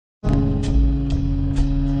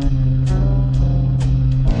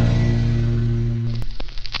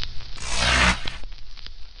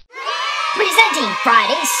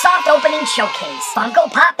Friday soft opening showcase.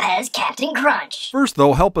 Funko Pop Pez Captain Crunch. First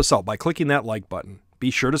though, help us out by clicking that like button.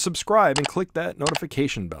 Be sure to subscribe and click that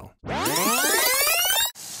notification bell.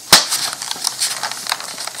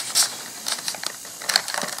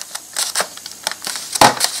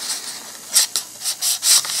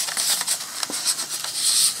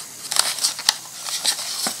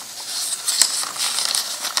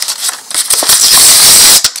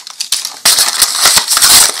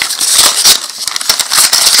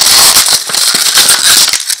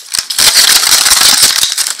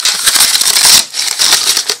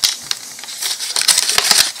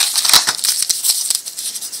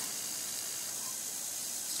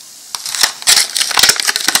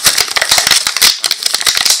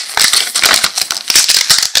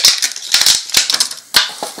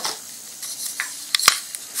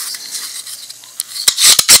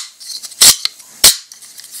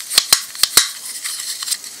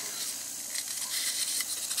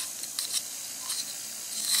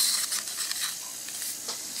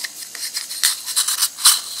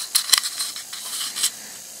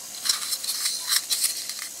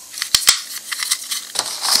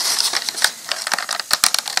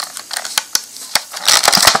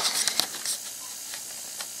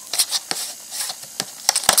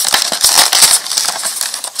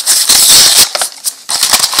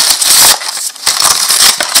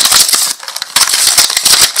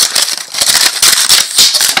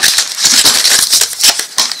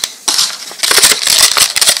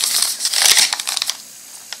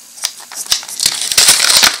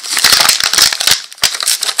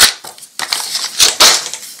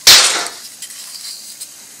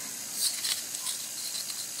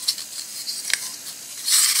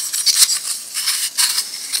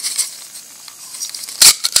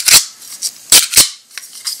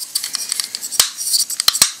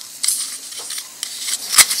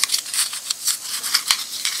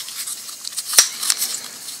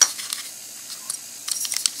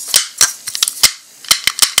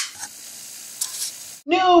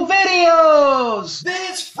 New videos!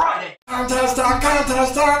 This Friday! Contest time,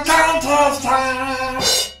 contest time, contest time!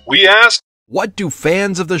 We asked, what do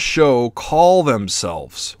fans of the show call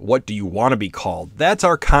themselves? What do you want to be called? That's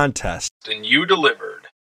our contest. And you delivered.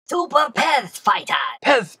 Super Pez Fighter.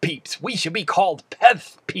 Pez Peeps. We should be called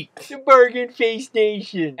Pez Peeps. The Bargain Face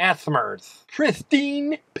Nation. Asthmers.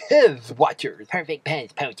 Christine Pez Watchers. Perfect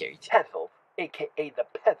Pez Poachers. Pezzle, a.k.a. the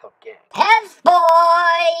Pezzle Gang. Pez Boys.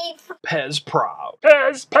 Pez Proud.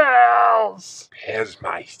 Pez Pals.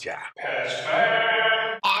 Pezmeister.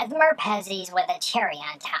 Asthma Pezzies with a cherry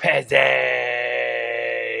on top. Pezzies.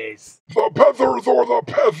 The Pethers or the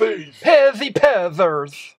Pethies? Pezzy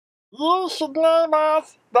Pezzers. You should name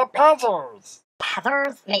us the Pezzers.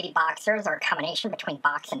 Pethers? Maybe boxers or a combination between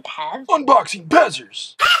box and Pez? Unboxing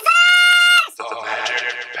Pezzers. The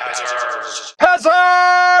Magic Pezzers.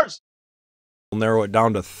 Pezzers! We'll narrow it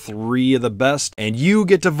down to 3 of the best, and you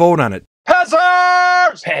get to vote on it.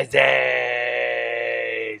 Pezzers! Pezzies!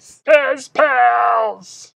 Pez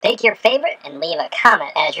Pals! Pick your favorite and leave a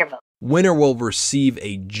comment as your vote. Winner will receive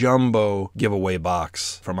a jumbo giveaway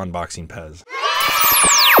box from Unboxing Pez.